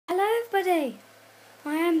everybody!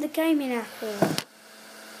 I am the gaming apple. Right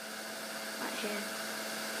here.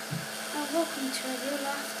 Welcome to a real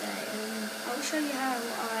life day. I will show you how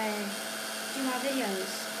I do my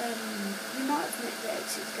videos. You might have met the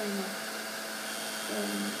Exit Gamer.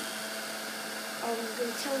 I'm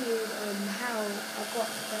going to tell you how I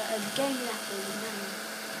got the gaming apple name.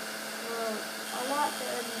 Well, I like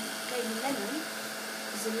the gaming lemon.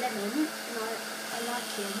 He's a lemon, and I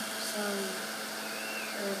like him, so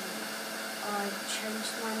I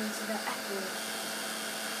changed mine into the apple.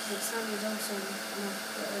 It sounded awesome, and I've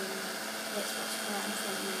got the Xbox right in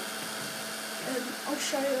front of me. I'll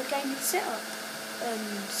show you a gaming setup.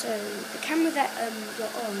 So the camera that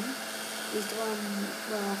you're on is the one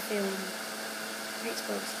where I film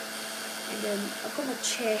Xbox, and I've got my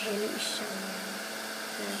chair here. Let me show you.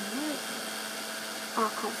 I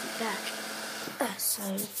can't fit back. So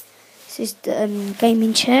this is the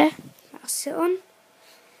gaming chair that I sit on,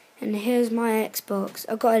 and here's my Xbox.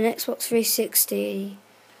 I've got an Xbox 360,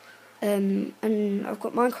 and I've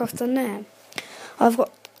got Minecraft on there. I've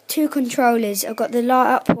got two controllers. I've got the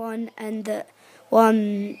light up one and the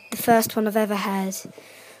first one I've ever had.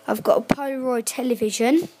 I've got a Polaroid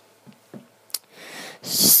television.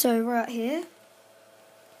 So right here.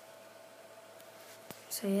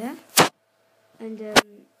 So yeah. And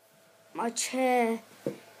my chair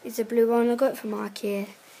is a blue one. I got it from IKEA.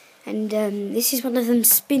 And this is one of them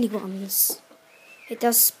spinny ones. It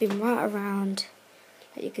does spin right around.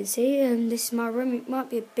 Like you can see. This is my room. It might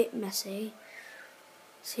be a bit messy.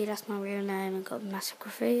 See, that's my real name. I've got massive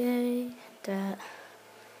graffiti. Dirt.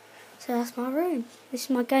 So that's my room. This is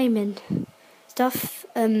my gaming stuff.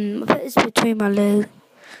 I put this between my loo.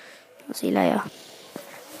 I'll see you later.